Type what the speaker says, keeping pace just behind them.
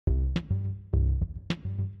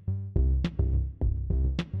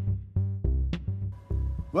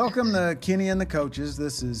Welcome to Kenney and the Coaches.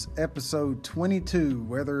 This is episode 22.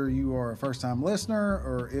 Whether you are a first-time listener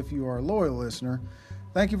or if you are a loyal listener,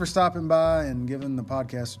 thank you for stopping by and giving the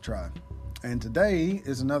podcast a try. And today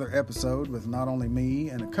is another episode with not only me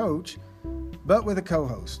and a coach, but with a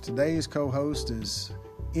co-host. Today's co-host is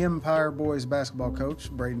Empire Boys basketball coach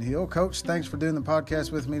Braden Hill. Coach, thanks for doing the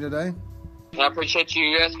podcast with me today. I appreciate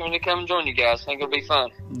you asking me to come and join you guys. I think it'll be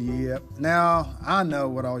fun. Yep. Now, I know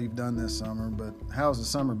what all you've done this summer, but how's the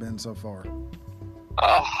summer been so far?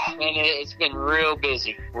 Oh, man, it's been real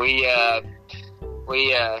busy. We had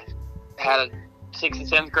a 6th and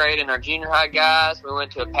 7th grade in our junior high guys. We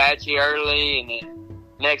went to Apache early, and then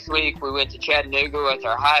next week we went to Chattanooga with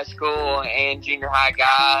our high school and junior high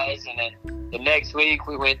guys, and then the next week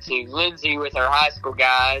we went to Lindsay with our high school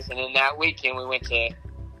guys, and then that weekend we went to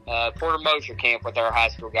Porter Mosher camp with our high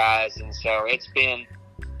school guys. And so it's been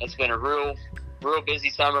a real busy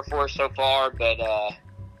summer for us so far, but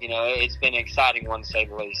it's been an exciting one to say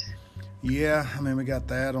the least. Yeah, I mean, we got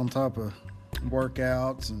that on top of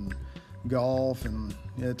workouts and golf, and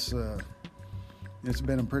it's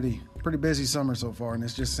been a pretty busy summer so far, and it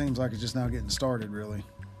just seems like it's just now getting started, really.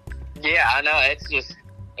 Yeah, I know.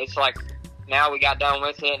 It's like now we got done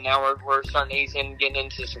with it, and now we're starting to ease in, getting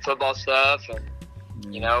into some football stuff, and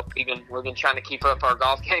we've been trying to keep up our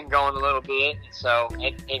golf game going a little bit, and so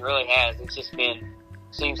it really has. It's just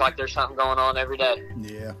seems like there's something going on every day.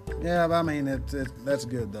 Yeah, but I mean, that's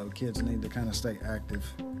good though. Kids need to kind of stay active.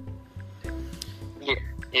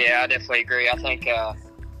 Yeah, I definitely agree. I think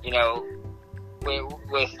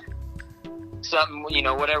with something,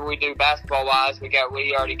 whatever we do basketball wise, we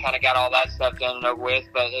already kind of got all that stuff done and over with.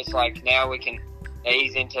 But it's like now we can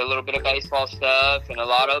ease into a little bit of baseball stuff, and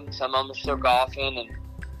some of them are still golfing, and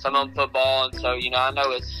some of them football. And so I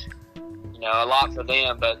know it's a lot for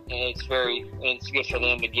them, but it's good for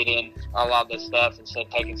them to get in a lot of this stuff instead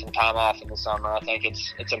of taking some time off in the summer. I think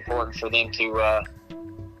it's important for them to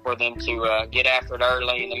get after it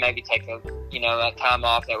early, and then maybe take that time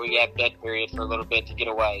off that we have dead period for a little bit to get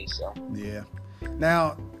away. So yeah.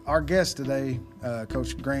 Now our guest today,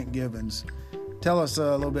 Coach Grant Givens. Tell us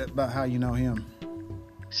a little bit about how you know him.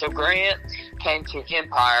 So Grant came to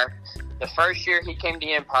Empire. The first year he came to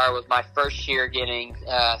Empire was my first year getting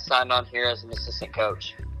signed on here as an assistant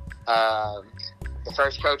coach. The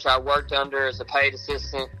first coach I worked under as a paid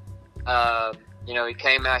assistant, he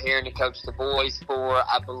came out here and he coached the boys for,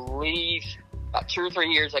 I believe, about 2 or 3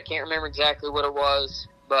 years. I can't remember exactly what it was,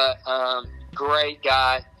 but great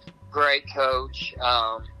guy, great coach.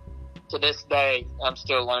 To this day, I'm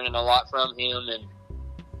still learning a lot from him, and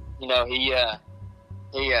he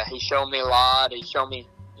showed me a lot. He showed me,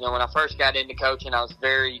 when I first got into coaching, I was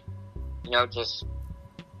very, just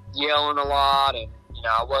yelling a lot, and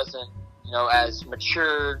I wasn't, as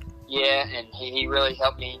matured yet. And he really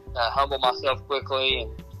helped me humble myself quickly,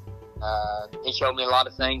 and he showed me a lot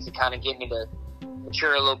of things to kind of get me to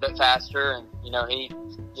mature a little bit faster. And he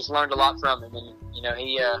just learned a lot from him, and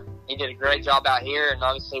he did a great job out here, and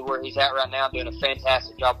obviously where he's at right now, doing a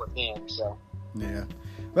fantastic job with them. So yeah.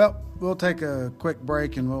 Well, we'll take a quick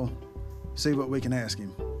break and we'll see what we can ask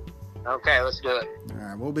him. Okay, let's do it. All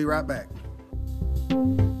right, we'll be right back.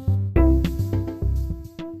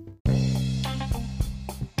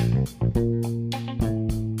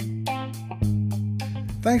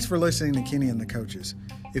 Thanks for listening to Kenney and the Coaches.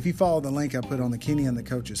 If you follow the link I put on the Kenney and the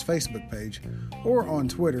Coaches Facebook page or on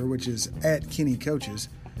Twitter, which is @KenneyCoaches,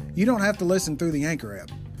 you don't have to listen through the Anchor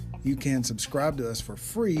app. You can subscribe to us for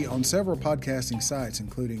free on several podcasting sites,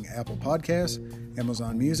 including Apple Podcasts,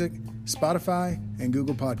 Amazon Music, Spotify, and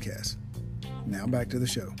Google Podcasts. Now back to the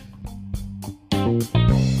show.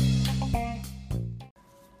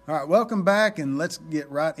 All right, welcome back, and let's get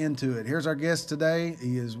right into it. Here's our guest today.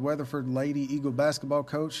 He is Weatherford Lady Eagle basketball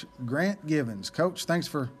coach, Grant Givens. Coach, thanks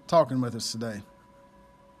for talking with us today.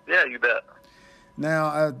 Yeah, you bet.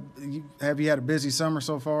 Now, have you had a busy summer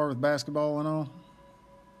so far with basketball and all?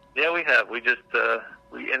 Yeah, we have. We just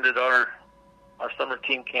we ended our summer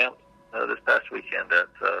team camp this past weekend at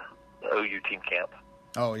the OU team camp.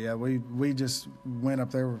 Oh yeah, we just went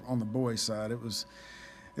up there on the boys' side. It was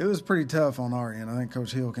pretty tough on our end. I think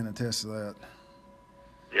Coach Hill can attest to that.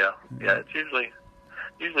 Yeah, it's usually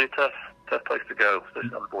a tough place to go,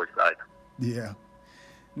 especially on the boys' side. Yeah.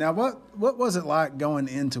 Now, what was it like going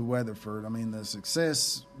into Weatherford? I mean, the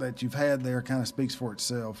success that you've had there kind of speaks for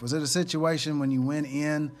itself. Was it a situation when you went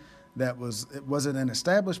in that was it an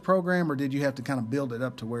established program, or did you have to kind of build it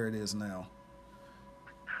up to where it is now?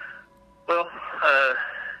 Well,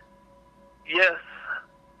 yes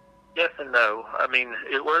and no. I mean,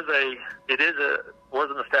 it was an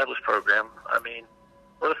established program. I mean,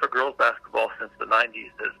 Weatherford girls basketball since the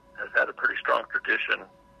 90s has had a pretty strong tradition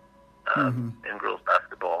in girls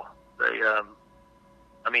basketball. They,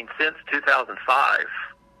 since 2005,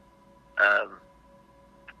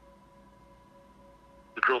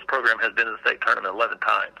 the girls program has been in the state tournament 11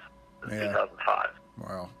 times since 2005.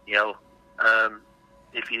 Wow.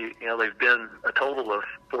 They've been a total of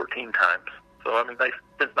 14 times. So,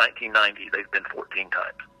 since 1990, they've been 14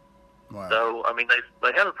 times. Wow. So,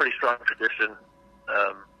 they have a pretty strong tradition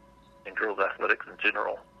in girls athletics in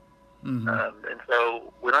general. Mm-hmm. And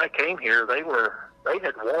so when I came here, they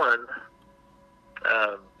had won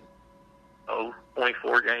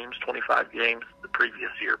 24 games, 25 games the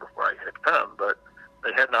previous year before I had come, but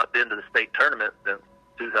they had not been to the state tournament since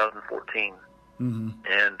 2014. Mm-hmm.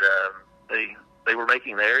 And they were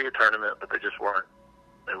making the area tournament, but they weren't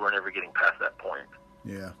ever getting past that point.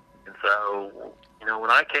 Yeah. And so, when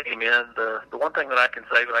I came in, the one thing that I can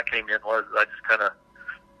say when I came in was I just kind of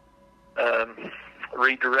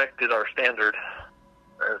redirected our standard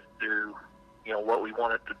as to, what we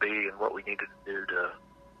wanted to be and what we needed to do to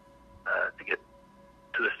get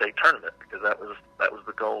to the state tournament, because that was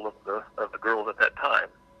the goal of the girls at that time.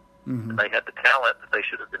 Mm-hmm. And they had the talent that they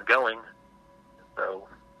should have been going. And so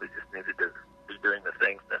we just needed to be doing the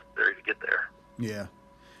things necessary to get there. Yeah.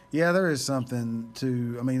 Yeah, there is something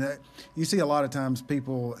to, you see a lot of times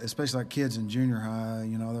people, especially like kids in junior high,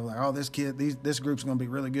 they're like, oh, this group's going to be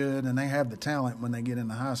really good, and they have the talent when they get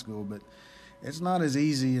into high school, but it's not as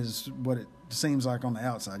easy as what it seems like on the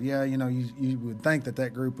outside. Yeah, you would think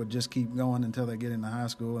that group would just keep going until they get into high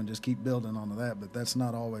school and just keep building onto that, but that's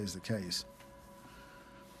not always the case.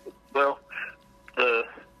 Well, the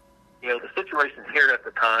situation here at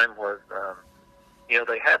the time was,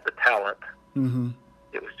 they had the talent. Mm-hmm.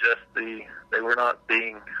 It was just they were not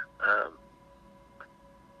being, a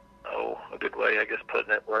good way, I guess,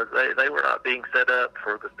 putting it was they were not being set up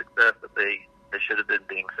for the success that they should have been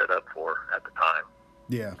being set up for at the time.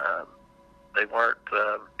 Yeah. They weren't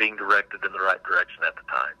being directed in the right direction at the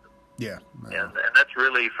time. Yeah. And that's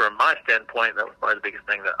really, from my standpoint, that was probably the biggest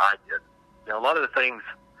thing that I did. A lot of things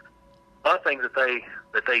that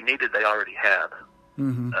they needed, they already had.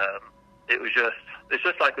 Mm-hmm. It's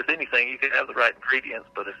just like with anything, you can have the right ingredients,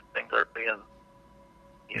 but if things aren't being,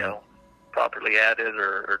 properly added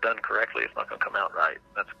or done correctly, it's not going to come out right.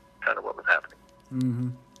 That's kind of what was happening.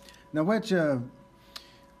 Mm-hmm. Now,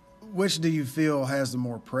 which do you feel has the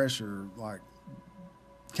more pressure, like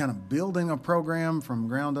kind of building a program from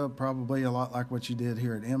ground up, probably a lot like what you did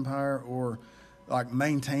here at Empire, or like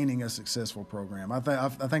maintaining a successful program? I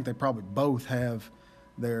think they probably both have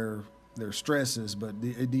their stresses, but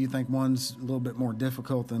do you think one's a little bit more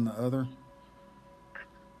difficult than the other?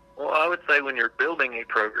 Well, I would say when you're building a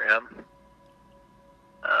program,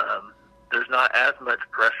 there's not as much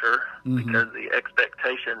pressure because the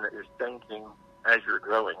expectation is changing as you're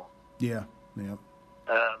growing. Yeah, yeah.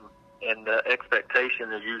 And the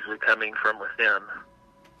expectation is usually coming from within.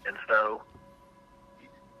 And so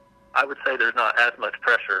I would say there's not as much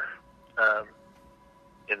pressure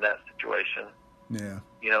in that situation. Yeah.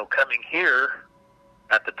 Coming here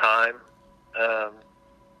at the time, I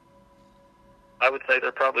would say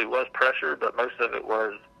there probably was pressure, but most of it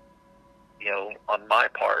was, on my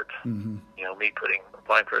part, me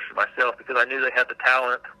applying pressure myself, because I knew they had the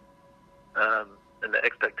talent, and the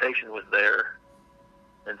expectation was there.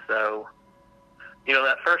 And so,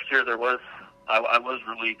 that first year I was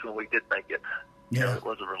relieved when we did make it. Yeah. It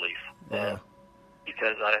was a relief. Yeah.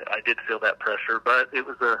 Because I did feel that pressure, but it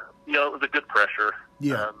was a good pressure.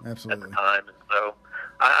 Yeah, absolutely. At the time. And so,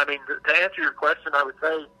 to answer your question, I would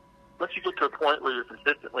say once you get to a point where you're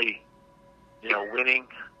consistently, winning,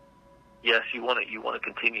 yes, you want to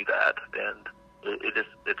continue that, and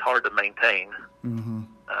it's hard to maintain. Mm-hmm.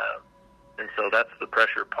 And so that's the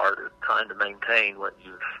pressure part, is trying to maintain what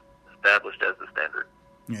you've established as the standard.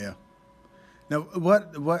 Yeah. Now,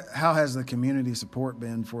 how has the community support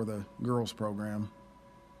been for the girls program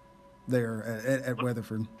there at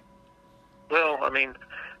Weatherford? Well,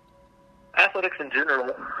 athletics in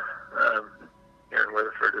general here in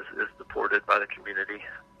Weatherford is supported by the community.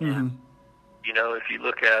 Mm-hmm. And, if you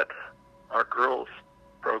look at our girls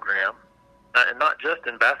program, and not just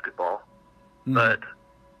in basketball, but,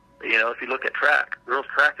 if you look at track, girls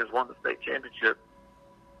track has won the state championship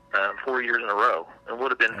 4 years in a row, and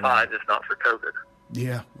would have been 5 if not for COVID.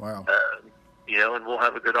 Yeah, wow. And we'll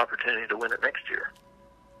have a good opportunity to win it next year.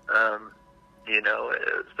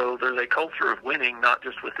 So there's a culture of winning, not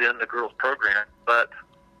just within the girls program, but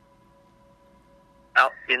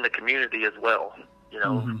out in the community as well.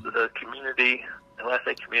 The community, and when I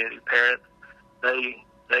say community, parents, they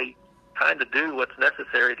kind of do what's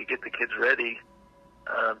necessary to get the kids ready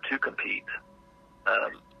to compete.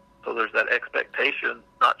 So there's that expectation,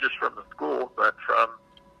 not just from the school, but from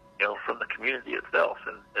the community itself,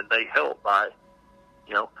 and they help by,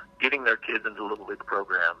 getting their kids into Little League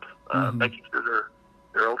programs, making sure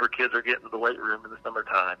their older kids are getting to the weight room in the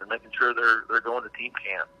summertime, and making sure they're going to team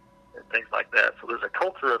camp and things like that. So there's a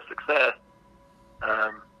culture of success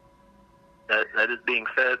that is being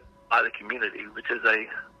fed by the community, which is a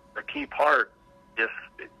key part. If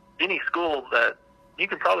any school that you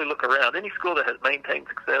can probably look around, any school that has maintained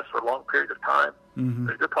success for a long period of time,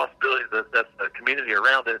 there's a good possibility that the community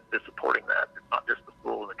around it is supporting that. It's not just the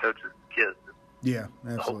school and the coaches and the kids. Yeah,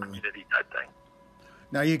 absolutely. The whole community type thing.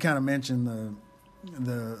 Now, you kind of mentioned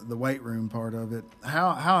the weight room part of it.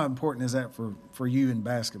 How important is that for you in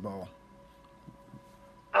basketball?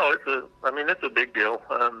 Oh, it's a big deal.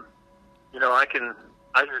 I can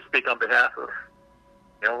speak on behalf of,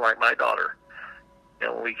 like my daughter.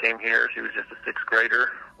 When we came here, she was just a sixth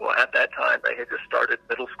grader. Well, at that time, they had just started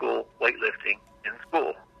middle school weightlifting in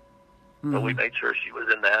school. So we made sure she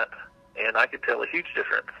was in that, and I could tell a huge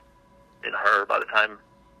difference in her by the time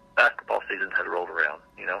basketball season had rolled around.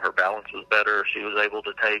 Her balance was better. She was able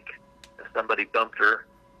to take, if somebody bumped her,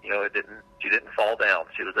 she didn't fall down.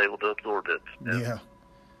 She was able to absorb it. Yeah.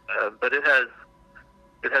 But it has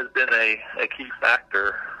been a key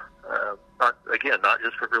factor, not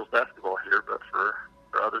just for girls basketball here, but for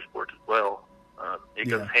other sports as well. It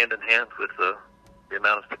goes hand in hand with the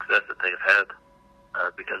amount of success that they've had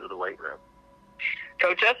because of the weight room.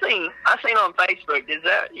 Coach, I seen on Facebook,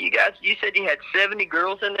 you said you had 70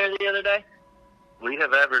 girls in there the other day? We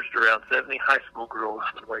have averaged around 70 high school girls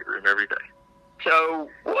in the weight room every day. So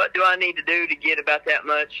what do I need to do to get about that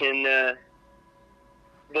much in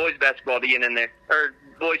boys basketball to get in there, or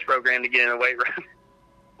boys program to get in the weight room?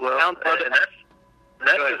 Well, and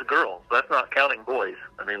that's just girls. That's not counting boys.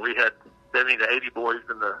 We had 70 to 80 boys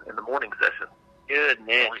in the morning session. Good,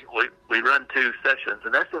 man. We run 2 sessions,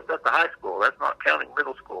 and that's just at the high school. That's not counting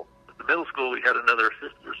middle school. At the middle school, we had another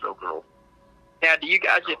 50 or so girls. Now, do you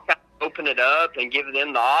guys just kind of open it up and give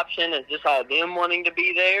them the option? Is this all them wanting to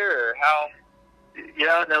be there, or how?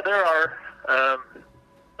 Yeah, now there are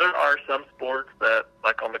some sports that,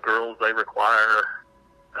 like on the girls, they require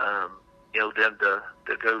them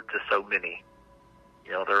to go to so many.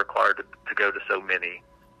 They're required to go to so many.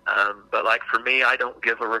 But like for me, I don't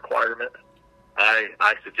give a requirement.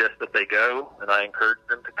 I suggest that they go, and I encourage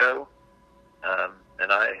them to go.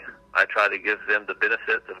 And I try to give them the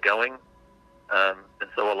benefits of going. And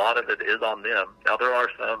so a lot of it is on them. Now there are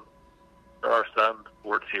some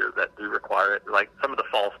sports here that do require it, like some of the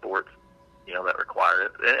fall sports, that require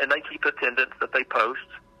it. And they keep attendance that they post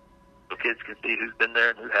so kids can see who's been there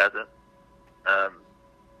and who hasn't.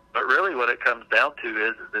 But really what it comes down to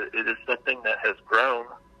is that it is something that has grown.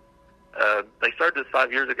 They started this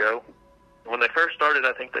 5 years ago. When they first started,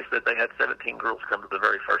 I think they said they had 17 girls come to the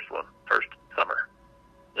very first summer.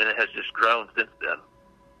 And it has just grown since then.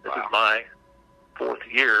 This is my 4th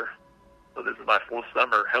year, so this is my 4th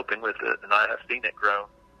summer helping with it, and I have seen it grow,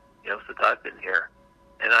 since I've been here.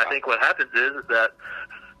 And I think what happens is that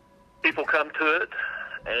people come to it,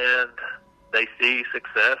 and they see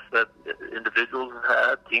success that individuals have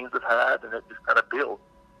had, teams have had, and it just kind of builds.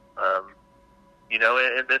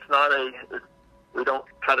 And it's not we don't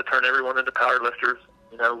try to turn everyone into power lifters.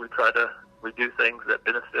 We do things that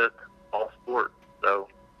benefit all sports. So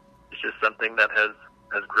it's just something that has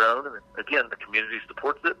grown, and again, the community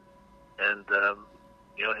supports it, and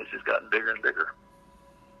it's just gotten bigger and bigger.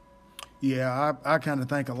 Yeah, I kind of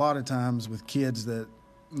think a lot of times with kids that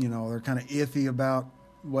they're kind of iffy about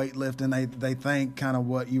weightlifting. They think kind of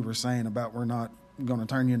what you were saying about, we're not going to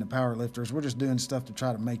turn you into power lifters. We're just doing stuff to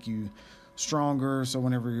try to make you stronger, so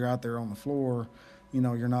whenever you're out there on the floor,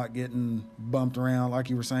 you're not getting bumped around, like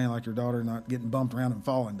you were saying, like your daughter, not getting bumped around and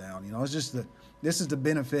falling down. It's just that this is to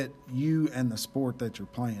benefit you and the sport that you're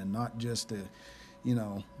playing, not just to,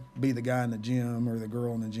 be the guy in the gym or the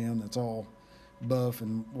girl in the gym that's all buff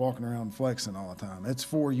and walking around flexing all the time. It's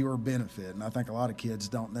for your benefit, and I think a lot of kids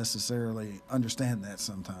don't necessarily understand that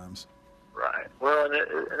sometimes. Right. Well, and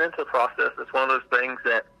it's a process. It's one of those things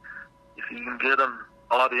that if you can get them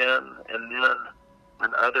bought in, and then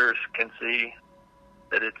when others can see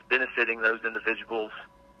that it's benefiting those individuals,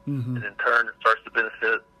 and in turn it starts to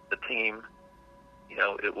benefit the team,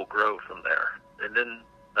 it will grow from there. And then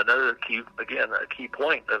another key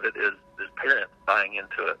point of it is parents buying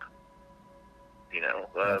into it.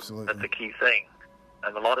 Absolutely. That's a key thing.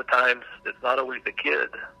 And a lot of times it's not always the kid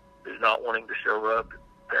who's not wanting to show up.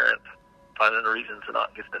 Parents finding a reason to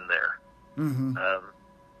not get in there.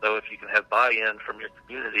 So if you can have buy-in from your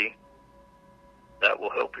community, that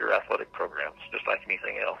will help your athletic programs, just like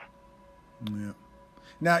anything else. Yeah.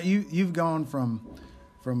 Now you've gone from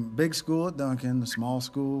big school at Duncan, the small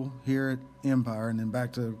school here at Empire, and then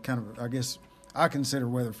back to kind of, I guess I consider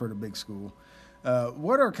Weatherford a big school.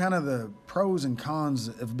 What are kind of the pros and cons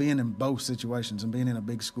of being in both situations, and being in a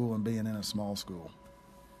big school and being in a small school?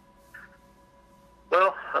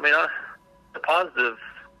 Well, I mean, the positive,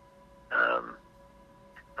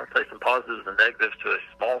 I'd say some positives and negatives to a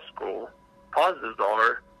small school. Positives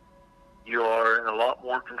are you are in a lot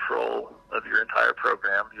more control of your entire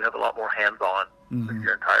program. You have a lot more hands-on with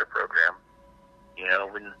your entire program. You know,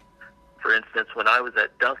 for instance, when I was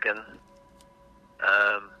at Duncan,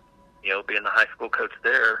 being the high school coach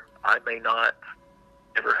there, I may not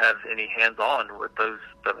ever have any hands-on with those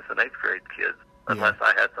 7th and 8th grade kids unless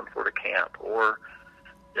I had some sort of camp, or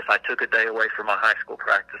if I took a day away from my high school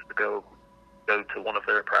practice to go to one of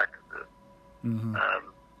their practices.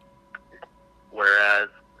 Whereas,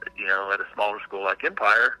 at a smaller school like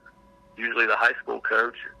Empire, usually the high school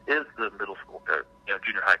coach is the middle school coach,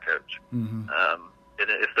 junior high coach. And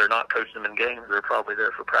if they're not coaching them in games, they're probably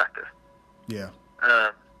there for practice. Yeah.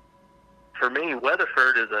 For me,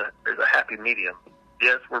 Weatherford is a happy medium.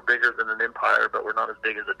 Yes, we're bigger than an Empire, but we're not as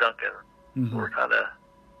big as a Duncan. We're kind of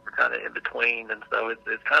in between, and so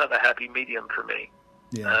it's kind of a happy medium for me.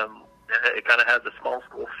 Yeah. It kind of has a small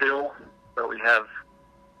school feel, but we have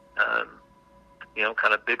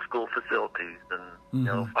kind of big school facilities, and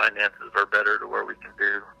finances are better to where we can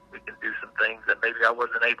do some things that maybe I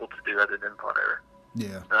wasn't able to do at an Empire.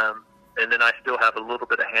 Yeah. And then I still have a little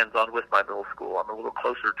bit of hands-on with my middle school. I'm a little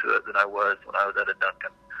closer to it than I was when I was at a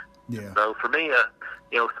Duncan. Yeah. So for me,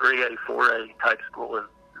 3A, 4A type school is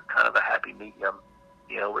kind of a happy medium,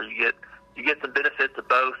 where you get some benefits of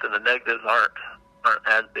both, and the negatives aren't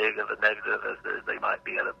as big of a negative as they might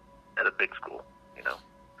be at a big school,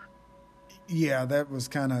 Yeah, that was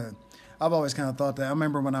I've always kind of thought that. I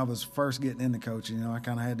remember when I was first getting into coaching, I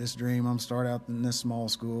kind of had this dream. I'm start out in this small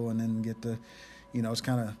school and then get to, it's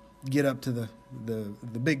kind of get up to the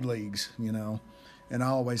big leagues, and I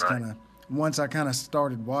always once I kind of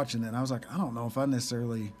started watching it, I was like, I don't know if I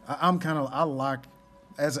necessarily, I like,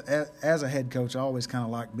 as a head coach, I always kind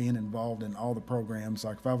of like being involved in all the programs.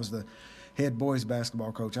 Like if I was the head boys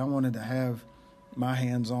basketball coach, I wanted to have my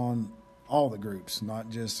hands on all the groups, not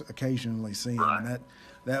just occasionally seeing them. And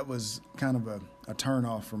that was kind of a turn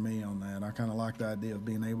off for me on that. I kind of like the idea of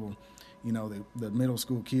being able, the middle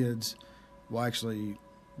school kids will actually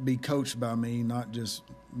be coached by me, not just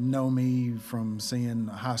know me from seeing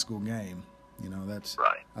a high school game. That's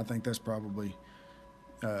I think that's probably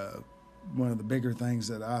one of the bigger things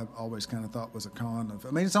that I always kind of thought was a con of.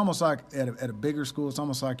 I mean, it's almost like at a bigger school, it's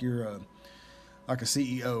almost like you're like a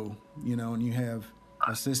CEO, and you have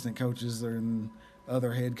assistant coaches and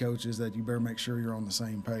other head coaches that you better make sure you're on the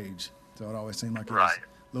same page. So it always seemed like it was a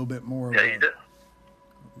little bit more. Yeah, you do.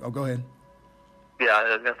 Oh, go ahead. Yeah, I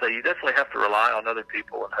was going to say, you definitely have to rely on other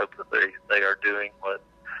people and hope that they are doing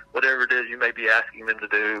whatever it is you may be asking them to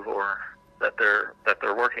do, or that they're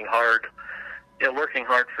working hard, working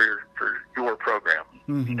hard for your program.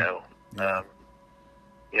 Yeah.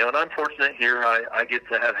 And I'm fortunate here. I get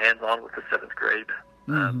to have hands-on with the 7th grade.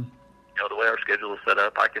 The way our schedule is set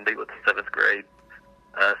up, I can be with the 7th grade.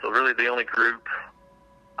 So really, the only group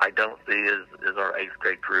I don't see is our 8th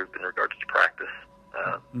grade group in regards to practice.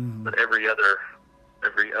 But every other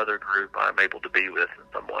group I'm able to be with in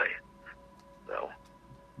some way. So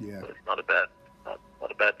it's not a bad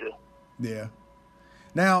deal. Yeah.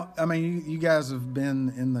 Now, I mean, you guys have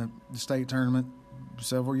been in the state tournament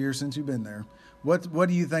several years since you've been there. What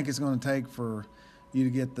do you think it's going to take for you to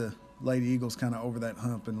get the Lady Eagles kind of over that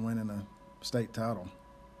hump and winning a state title?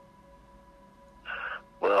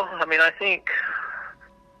 Well, I mean, I think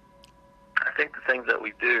the things that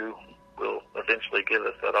we do will eventually give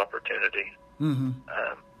us that opportunity.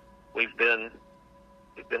 We've been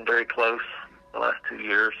very close the last 2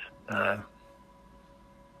 years. The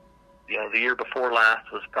year before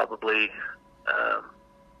last was probably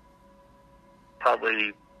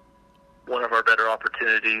one of our better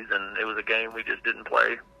opportunities, and it was a game we just didn't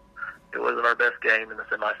play. It wasn't our best game in the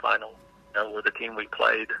semifinal. With the team we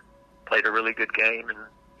played a really good game, and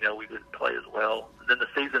we didn't play as well. And then the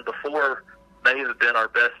season before may have been our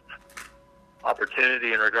best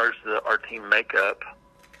opportunity in regards to our team makeup,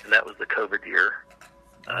 and that was the COVID year.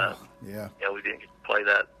 We didn't get to play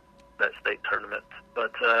that state tournament.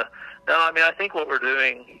 But no, I mean, I think what we're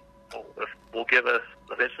doing will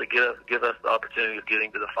eventually give us the opportunity of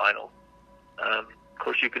getting to the final. Of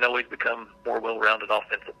course, you can always become more well-rounded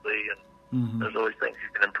offensively, and there's always things you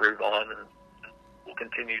can improve on, and we'll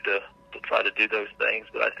continue to try to do those things.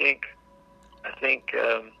 But I think I think,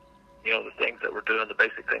 the things that we're doing, the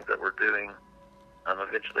basic things that we're doing,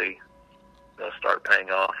 eventually they'll start paying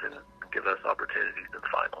off and give us opportunities in the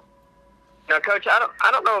final. Now, Coach, I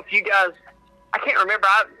don't know if you guys, I can't remember.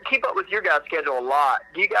 I keep up with your guys' schedule a lot.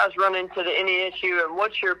 Do you guys run into any issue, and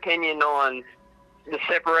what's your opinion on the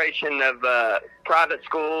separation of private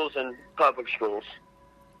schools and public schools?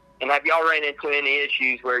 And have y'all ran into any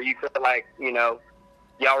issues where you feel like,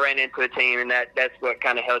 y'all ran into a team and that's what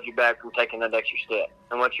kind of held you back from taking that extra step?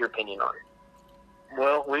 And what's your opinion on it?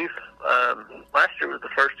 Well, we've last year was the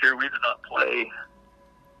first year we did not play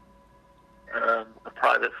a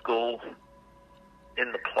private school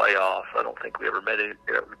in the playoffs. I don't think we ever met it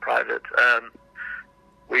in private.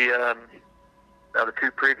 Now the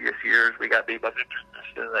 2 previous years we got beat by Victor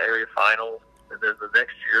in the area finals, and then the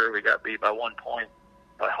next year we got beat by 1 point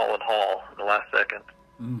by Holland Hall in the last second.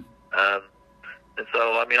 And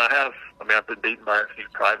so, I've been beaten by a few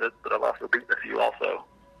private, but I've also beaten a few also.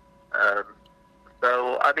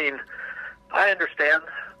 I understand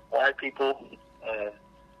why people are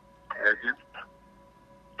against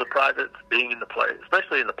the privates being in the play,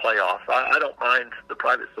 especially in the playoffs. I don't mind the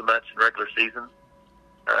privates so much in regular season,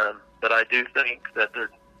 but I do think that there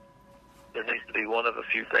needs to be one of a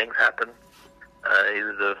few things happen.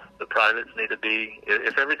 Either the privates need to be,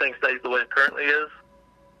 if everything stays the way it currently is,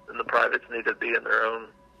 then the privates need to be in their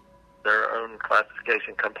own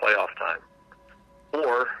classification come playoff time.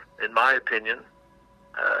 Or, in my opinion,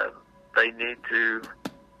 they need to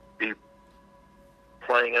be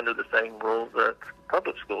playing under the same rules that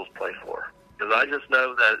public schools play for. Because I just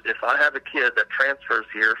know that if I have a kid that transfers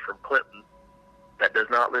here from Clinton that does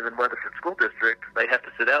not live in Weatherford School District, they have to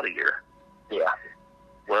sit out a year. Yeah.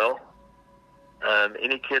 Well,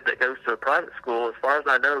 any kid that goes to a private school, as far as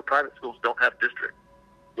I know, private schools don't have districts.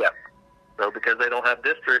 Yeah. So because they don't have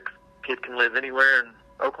districts, kid can live anywhere in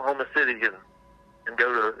Oklahoma City and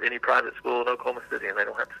go to any private school in Oklahoma City, and they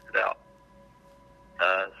don't have to sit out.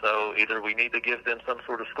 So either we need to give them some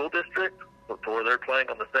sort of school district to where they're playing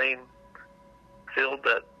on the same field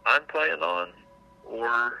that I'm playing on,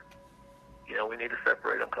 or, we need to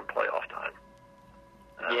separate them come playoff time.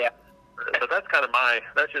 Yeah. But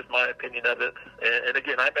that's just my opinion of it. And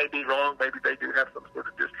again, I may be wrong. Maybe they do have some sort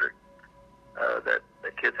of district that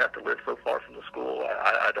kids have to live so far from the school.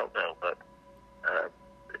 I don't know, but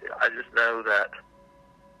I just know that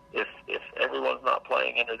if everyone's not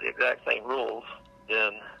playing under the exact same rules,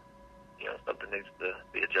 then something needs to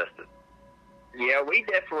be adjusted. Yeah, we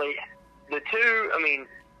definitely,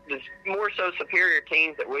 the more so superior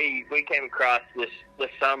teams that we came across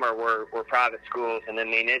this summer were private schools, and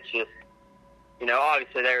it's just,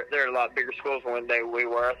 obviously they're a lot bigger schools than we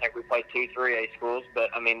were. I think we played 2 3A schools, but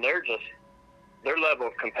their level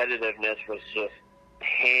of competitiveness was just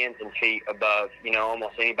hands and feet above,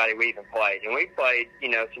 almost anybody we even played. And we played,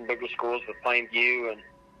 some bigger schools with Plainview and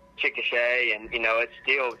Chickasha, and it's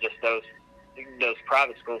still just those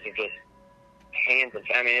private schools are just hands and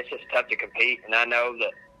feet. It's just tough to compete. And I know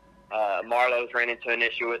that Marlowe's ran into an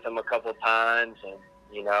issue with them a couple of times, and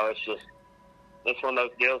it's one of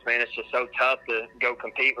those deals, man. It's just so tough to go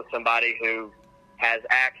compete with somebody who has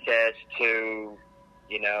access to,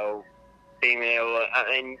 being able to,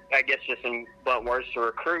 I guess just in blunt words, to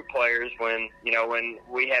recruit players when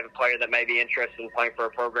we have a player that may be interested in playing for a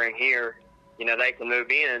program here, they can move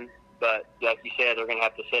in, but like you said, they're going to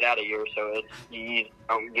have to sit out a year, so you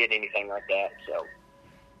don't get anything like that. So,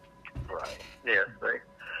 right. Yes.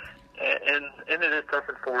 And it is tough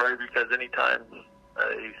in 4A because anytime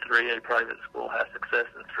a 3A private school has success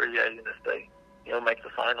in 3A, and if they, make the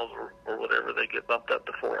finals or whatever, they get bumped up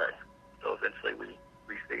to 4A. So eventually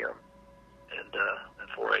we see them. And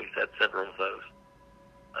 4A's had several of those.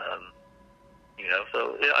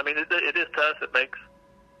 So it is tough. It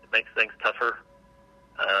makes things tougher.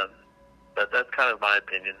 But that's kind of my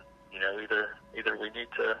opinion. Either we need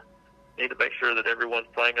to make sure that everyone's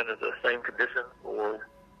playing under the same conditions, or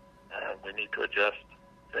we need to adjust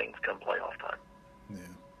things come playoff time.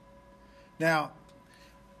 Yeah. Now,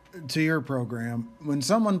 to your program, when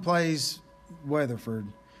someone plays Weatherford,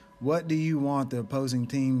 what do you want the opposing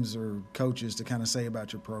teams or coaches to kind of say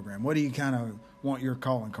about your program? What do you kind of want your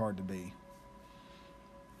calling card to be?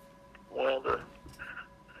 Well,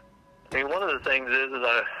 one of the things is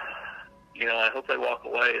I hope they walk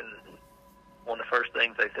away and one of the first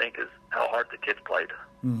things they think is how hard the kids played.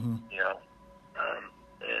 Mm-hmm.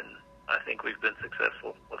 And I think we've been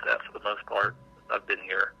successful with that for the most part. I've been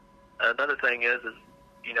here. Another thing is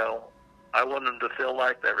I want them to feel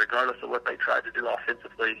like that regardless of what they tried to do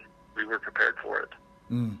offensively, we were prepared for it.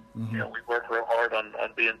 Mm-hmm. We work real hard on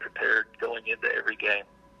being prepared going into every game.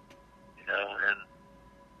 And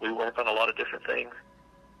we work on a lot of different things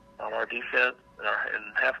on our defense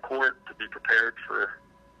and half court to be prepared for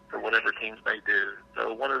whatever teams may do.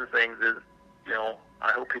 So one of the things is,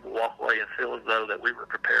 I hope people walk away and feel as though that we were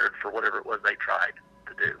prepared for whatever it was they tried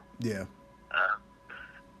to do. Yeah.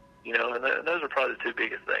 And those are probably the two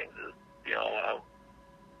biggest things. Is,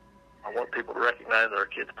 I want people to recognize that our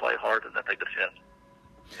kids play hard and that they defend.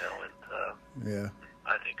 Yeah.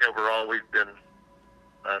 I think overall we've been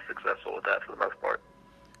successful with that for the most part.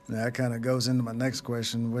 Now, that kind of goes into my next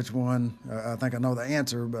question. Which one, I think I know the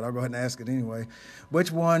answer, but I'll go ahead and ask it anyway.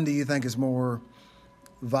 Which one do you think is more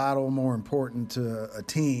vital, more important to a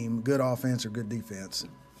team, good offense or good defense?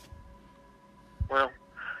 Well,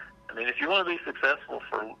 if you want to be successful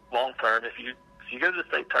for long term, if you go to the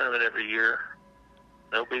state tournament every year,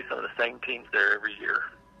 there'll be some of the same teams there every year,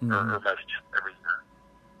 or most every year.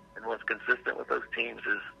 And what's consistent with those teams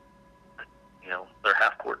is, their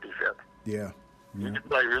half-court defense. Yeah. You can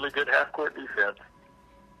play really good half-court defense,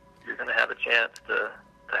 you're going to have a chance to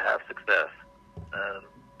have success.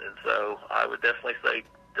 And so I would definitely say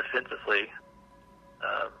defensively,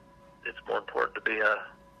 it's more important to be a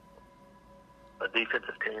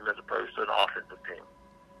defensive team as opposed to an offensive team.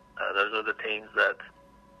 Those are the teams that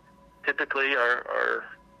typically are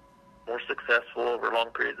more successful over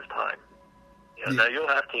long periods of time. Now you'll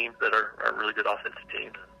have teams that are really good offensive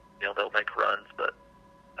teams. They'll make runs, but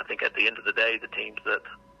I think at the end of the day, the teams that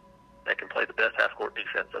can play the best half-court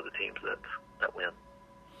defense are the teams that win.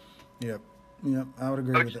 Yep, I would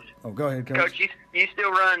agree with it. Oh, go ahead, Coach. Coach, you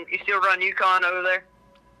still run UConn over there?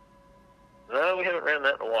 No, we haven't ran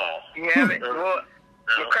that in a while. You haven't? Well,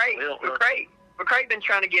 McCray been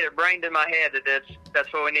trying to get it brained in my head that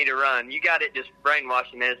that's what we need to run. You got it just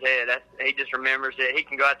brainwashed in his head. He just remembers it. He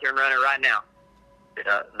can go out there and run it right now.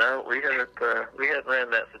 Yeah, no, we haven't ran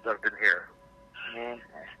that since I've been here.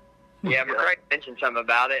 Mm-hmm. Yeah, McCray mentioned something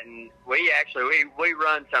about it, and we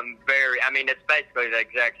run some it's basically the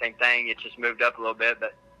exact same thing. It's just moved up a little bit,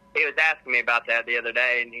 but he was asking me about that the other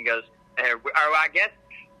day, and he goes, I guess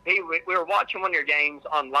we were watching one of your games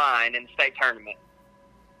online in the state tournament,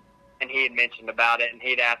 and he had mentioned about it, and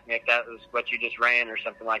he'd asked me if that was what you just ran or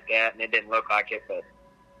something like that, and it didn't look like it, but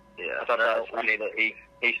yeah, I thought that was funny that he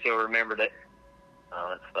still remembered it. Oh,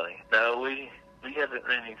 that's funny. No, we haven't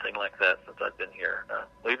run anything like that since I've been here.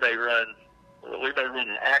 We may run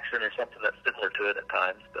an action or something that's similar to it at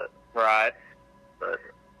times, but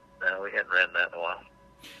no, we hadn't ran that in a while.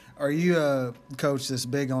 Are you a coach that's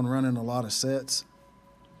big on running a lot of sets?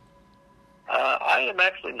 I am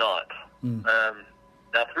actually not.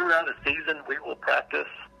 Now, throughout the season, we will practice.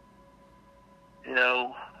 I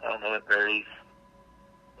don't know, it varies.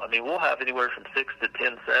 We'll have anywhere from 6 to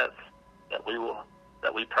 10 sets that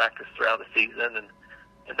we practice throughout the season, and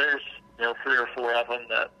there's 3 or 4 of them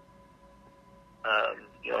that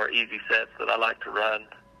are easy sets that I like to run.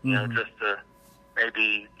 Just to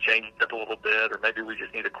maybe change it up a little bit, or maybe we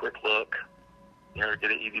just need a quick look, or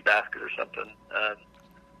get an easy basket or something.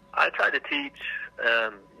 I try to teach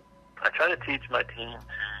my team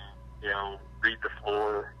to read the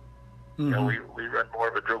floor. We run more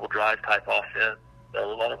of a dribble drive type offense. So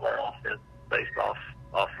a lot of our offense is based off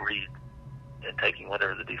read and taking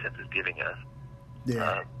whatever the defense is giving us.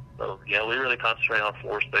 Yeah. So we really concentrate on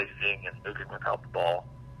floor spacing and moving without the ball,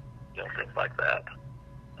 things like that.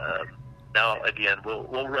 Now again,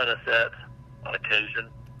 we'll run a set on occasion,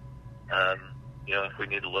 if we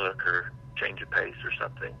need to look or change a pace or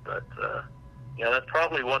something. But that's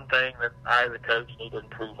probably one thing that I, as a coach, need to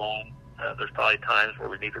improve on. There's probably times where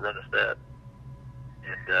we need to run a set,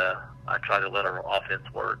 and I try to let our offense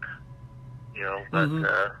work. But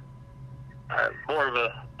more of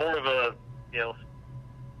a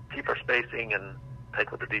keep our spacing and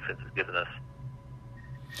take what the defense has given us.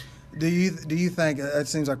 Do you think it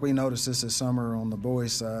seems like we noticed this summer on the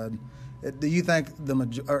boys' side? Do you think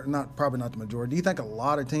probably not the majority? Do you think a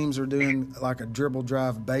lot of teams are doing like a dribble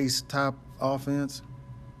drive base type offense?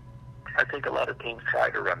 I think a lot of teams try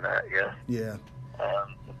to run that. Yeah. Yeah.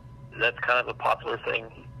 That's kind of a popular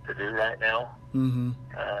thing to do right now. Mm-hmm.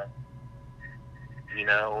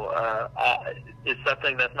 It's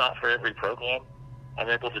something that's not for every program. I'm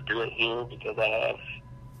able to do it here because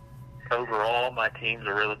overall, my teams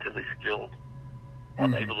are relatively skilled.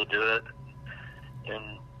 I'm able to do it.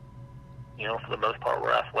 And, for the most part,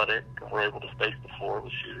 we're athletic and we're able to space the floor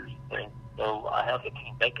with shooters and things. So I have the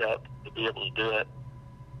team makeup to be able to do it.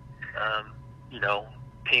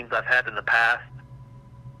 Teams I've had in the past,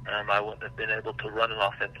 I wouldn't have been able to run an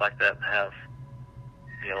offense like that and have,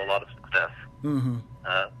 a lot of success. Mm-hmm.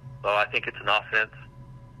 So I think it's an offense,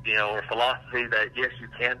 or philosophy that, yes, you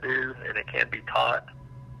can do, and it can be taught.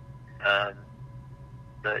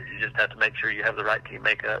 But you just have to make sure you have the right team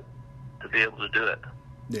makeup to be able to do it.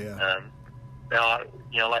 Yeah. Now,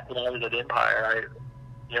 like when I was at Empire,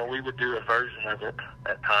 we would do a version of it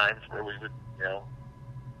at times where we would,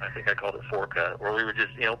 I think I called it four cut, where we would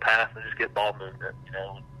just, pass and just get ball movement,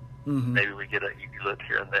 Mm-hmm. Maybe we get a easy look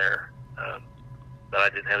here and there. But I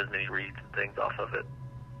didn't have as many reads and things off of it.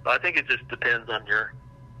 So I think it just depends on your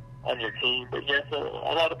team. But yes, a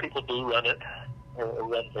lot of people do run it or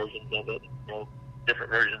run versions of it,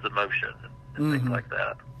 different versions of motion and things like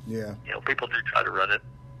that. Yeah. People do try to run it.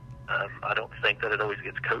 I don't think that it always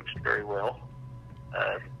gets coached very well.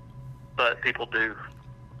 But people do.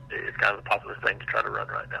 It's kind of a popular thing to try to run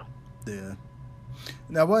right now. Yeah.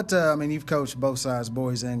 Now, you've coached both sides,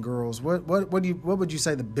 boys and girls. What would you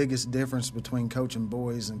say the biggest difference between coaching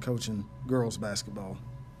boys and coaching girls basketball?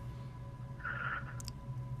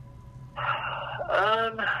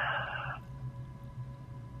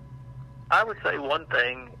 I would say one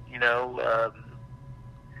thing,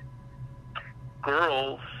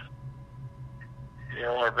 girls,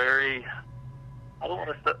 are very, I don't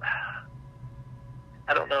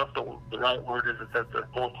know if the right word is that they're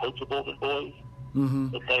more coachable than boys, Mm-hmm.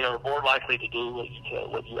 but they are more likely to do what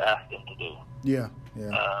you ask them to do. Yeah.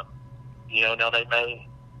 Now they may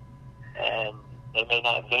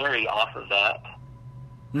not vary off of that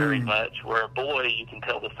very much, where a boy, you can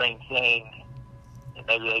tell the same thing, and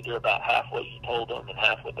maybe they do about half what you told them and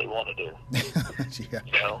half what they want to do. Yeah.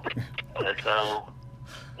 And so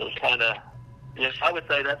there's kind of, I would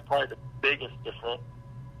say that's probably the biggest difference.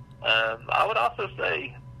 I would also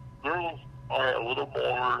say girls are a little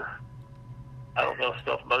more, I don't know if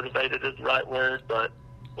self-motivated is the right word, but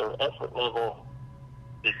their effort level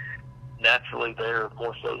is naturally there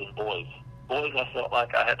more so than boys. Boys, I felt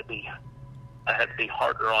like I had to be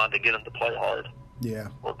harder on to get them to play hard. Yeah.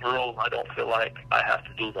 For girls, I don't feel like I have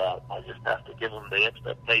to do that. I just have to give them the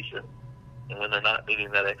expectation, and when they're not meeting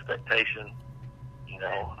that expectation,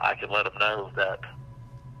 I can let them know that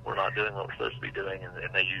we're not doing what we're supposed to be doing, and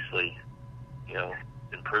they usually,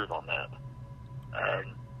 improve on that.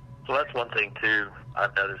 So that's one thing too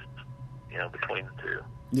I've noticed, between the two.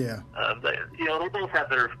 Yeah. They both have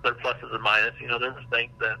their pluses and minuses. There's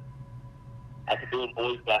things that after doing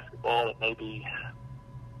boys basketball that maybe,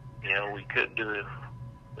 we couldn't do.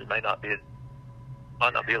 We might not be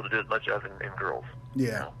able to do as much of in girls.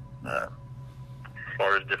 Yeah. As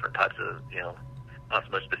far as different types of, not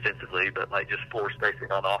so much defensively, but like just floor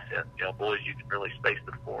spacing on offense. Boys, you can really space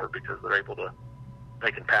the floor because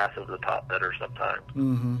they can pass over the top better sometimes.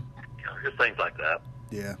 Mm-hmm. Just things like that.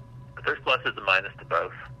 Yeah. But there's pluses and minuses to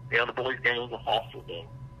both. The boys' game is a faster game.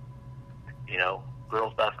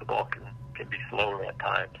 Girls' basketball can be slower at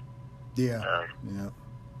times. Yeah.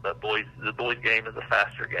 But the boys' game is a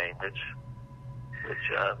faster game, which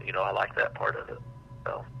I like that part of it.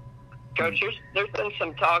 So. Coach, there's been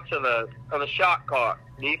some talks of a shot clock.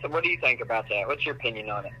 What do you think about that? What's your opinion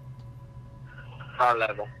on it? Our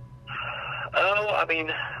level. Oh,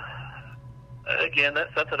 again,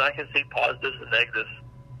 that's something I can see positives and negatives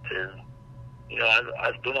to.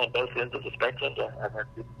 I've been on both ends of the spectrum. I've had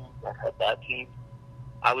good teams, I've had bad teams.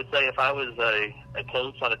 I would say if I was a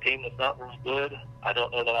coach on a team that's not really good, I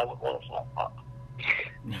don't know that I would want a shot clock.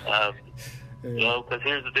 Because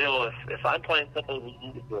here's the deal: if I'm playing somebody who's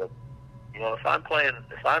really good, if I'm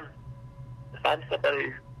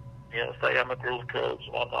somebody, say I'm a girls coach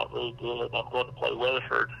and I'm not really good, and I'm going to play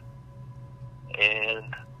Weatherford,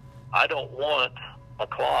 and I don't want a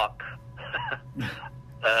clock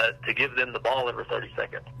to give them the ball every 30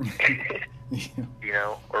 seconds,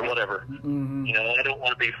 or whatever. Mm-hmm. I don't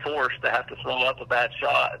want to be forced to have to throw up a bad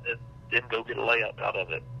shot and then go get a layup out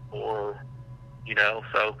of it, or,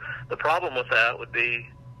 so the problem with that would be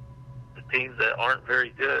the teams that aren't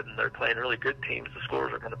very good and they're playing really good teams, the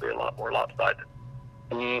scores are going to be a lot more lopsided.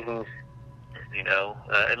 Mm-hmm.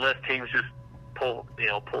 Unless teams just pull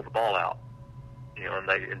the ball out, and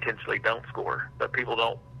they intentionally don't score. But people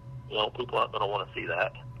don't, people aren't going to want to see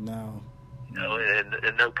that. No. And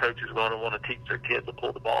no coach is going to want to teach their kids to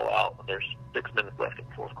pull the ball out when there's 6 minutes left in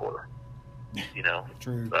the fourth quarter.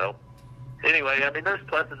 True. So, anyway, there's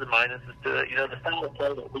pluses and minuses to it. The style of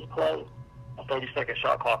play that we play, a 30-second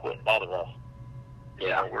shot clock wouldn't bother us.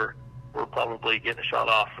 Yeah. We're probably getting a shot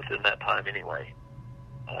off within that time anyway.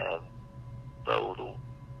 So the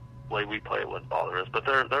way we play it wouldn't bother us. But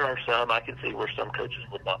there are some I can see where some coaches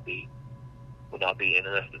would not be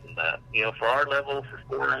interested in that. For our level,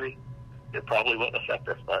 for 4A, it probably wouldn't affect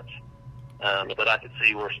us much. But I could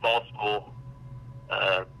see where small school,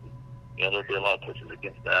 there'd be a lot of coaches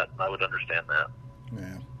against that, and I would understand that.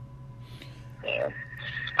 Yeah. Yeah.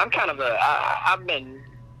 I'm kind of I've been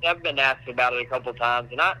I've been asked about it a couple of times,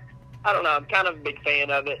 and I don't know. I'm kind of a big fan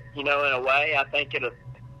of it, in a way. I think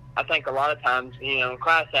a lot of times,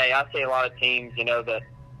 Class A, I see a lot of teams, that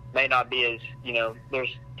may not be as, there's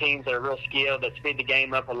teams that are real skilled that speed the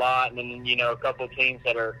game up a lot, and then, a couple of teams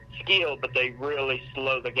that are skilled, but they really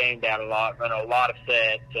slow the game down a lot, run a lot of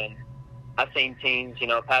sets. And I've seen teams,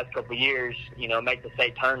 past couple of years, make the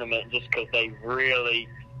state tournament just because they really,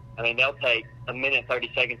 they'll take a minute and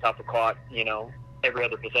 30 seconds off the clock, every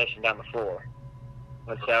other possession down the floor.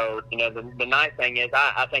 And so, the nice thing is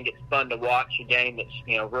I think it's fun to watch a game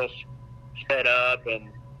that's, real sped up and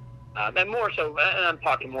more so, and I'm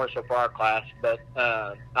talking more so for our class, but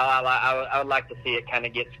I would like to see it kind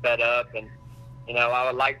of get sped up. And, I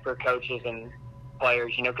would like for coaches and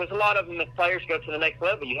players, because a lot of them, if players go to the next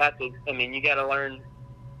level, you have to, you got to learn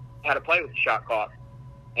how to play with the shot clock.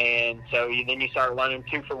 And so then you start learning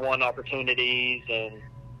 2-for-1 opportunities and,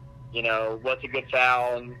 what's a good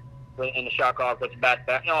foul and in the shot clock, what's a bad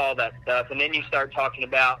foul, all that stuff. And then you start talking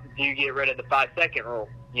about, do you get rid of the 5-second rule?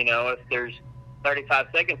 If there's 35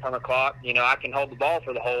 seconds on the clock, I can hold the ball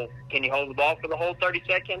for can you hold the ball for the whole 30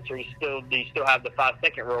 seconds? Or do you still have the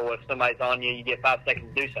 5-second rule? If somebody's on you, you get 5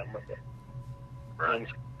 seconds to do something with it. Right. And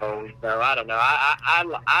so, I don't know.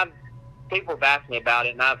 I people have asked me about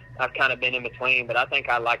it, and I've kind of been in between, but I think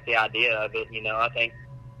I like the idea of it. I think,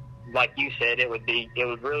 like you said, it would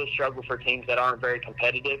really struggle for teams that aren't very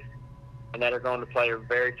competitive and that are going to play a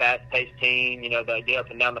very fast-paced team, that get up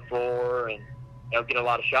and down the floor and, get a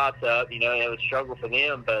lot of shots up, it would struggle for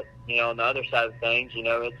them. But, on the other side of things,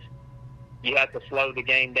 it's, you have to slow the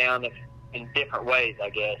game down in different ways, I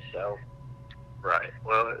guess, so. Right.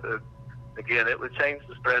 Well, again, it would change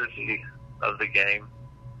the strategy of the game.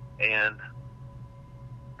 And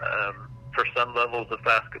for some levels of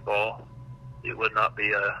basketball, it would not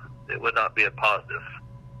be a positive.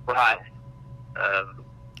 Right.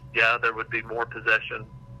 Yeah, there would be more possession,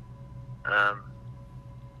 and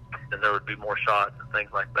there would be more shots and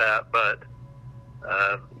things like that. But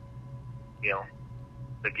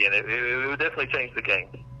again, it would definitely change the game,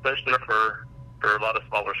 especially for a lot of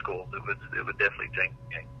smaller schools. It would definitely change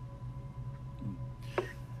the game.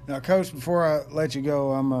 Now, Coach, before I let you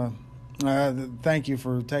go, thank you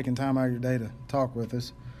for taking time out of your day to talk with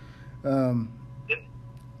us.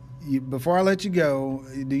 Before I let you go,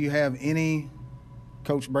 do you have any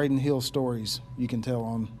Coach Braden Hill stories you can tell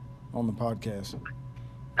on the podcast?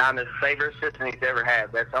 I'm his favorite assistant he's ever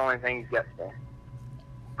had. That's the only thing he's got to say.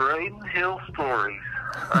 Braden Hill stories.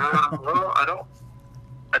 Well, I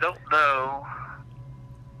don't know.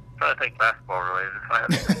 I'm trying to think basketball related. If I have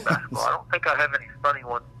anything basketball, I don't think I have any funny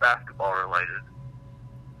ones basketball related.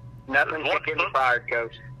 Nothing to get me fired,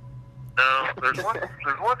 Coach. No, there's one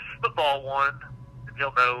football one, and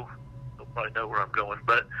you'll probably know where I'm going.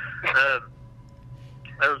 But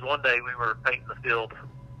there was one day we were painting the field,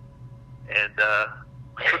 and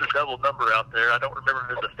we put a double number out there. I don't remember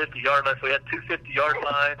if it was a 50-yard line. So we had two 50-yard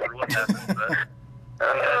lines or what happened,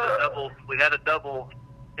 but we had a double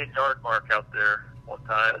 10-yard mark out there one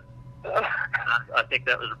time. I think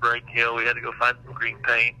that was a Braden Hill. We had to go find some green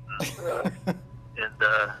paint and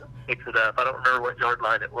fix it up. I don't remember what yard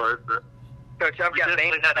line it was, but Coach, I've got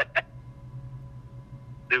paint.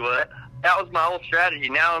 Do what? That was my old strategy.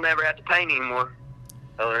 Now I'll never have to paint anymore.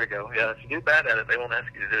 Oh, there you go. Yeah, if you do bad at it, they won't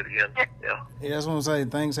ask you to do it again. Yeah. Yeah, I just want to say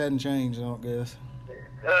things hadn't changed, I don't guess.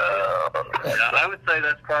 Yeah, I would say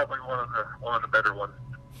that's probably one of the better ones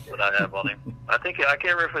that I have on him. I can't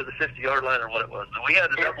remember if it was a 50-yard line or what it was. But we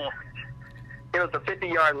had a double. It was a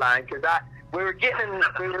 50-yard line because we were getting to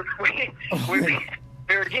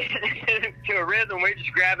a rhythm. We were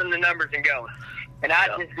just grabbing the numbers and going. And I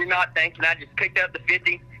just did not think, and I just picked up the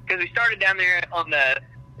 50 because we started down there at the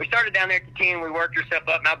 10. We worked ourselves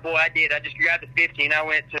up. Now, boy, I did. I just grabbed the 50 and I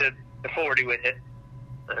went to the 40 with it.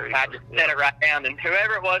 I just set it right down. And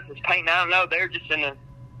whoever it was painting, I don't know, they were just in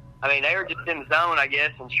the zone, I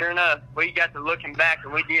guess. And sure enough, we got to looking back,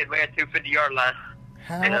 and we did. We had two 50-yard lines.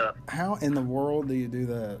 How in the world do you do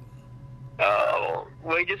that? Oh,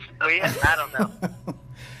 I don't know.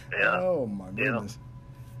 Yeah. Oh, my goodness.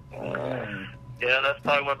 Yeah, that's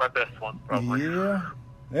probably one of my best ones, probably.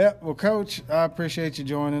 Yeah. Well, Coach, I appreciate you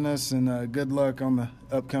joining us, and good luck on the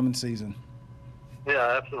upcoming season.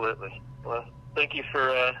 Yeah, absolutely. Well, thank you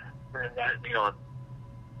for inviting me on.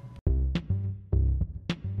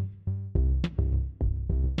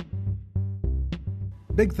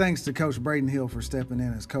 Big thanks to Coach Braden Hill for stepping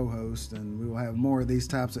in as co-host, and we will have more of these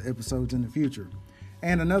types of episodes in the future.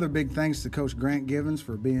 And another big thanks to Coach Grant Givens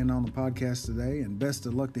for being on the podcast today, and best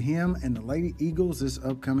of luck to him and the Lady Eagles this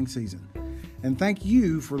upcoming season. And thank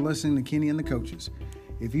you for listening to Kenney and the Coaches.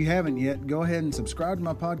 If you haven't yet, go ahead and subscribe to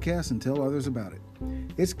my podcast and tell others about it.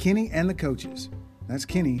 It's Kenney and the Coaches. That's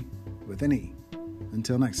Kenney with an E.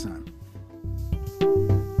 Until next time.